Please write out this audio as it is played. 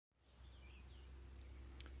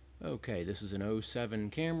Okay, this is an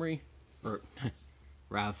 07 Camry, or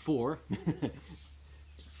Rav-4.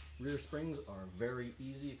 Rear springs are very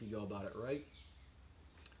easy if you go about it right.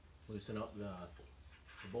 Loosen up the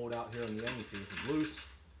bolt out here on the end. You see this is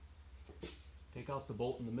loose. Take out the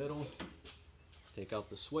bolt in the middle. Take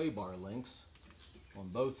out the sway bar links on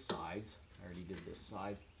both sides. I already did this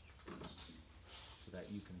side so that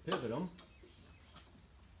you can pivot them.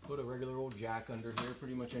 Put a regular old jack under here,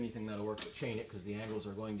 pretty much anything that'll work, but chain it because the angles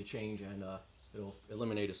are going to change and it'll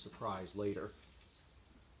eliminate a surprise later.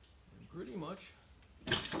 And pretty much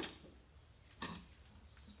just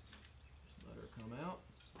let her come out.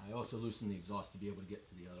 I also loosen the exhaust to be able to get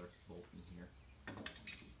to the other bolt in here.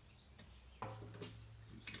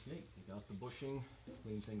 Okay, take out the bushing,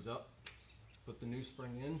 clean things up, put the new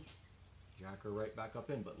spring in, jack her right back up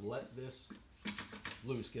in, but let this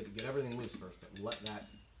loose, get everything loose first, but let that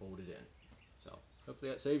fold it in. So hopefully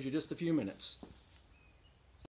that saves you just a few minutes.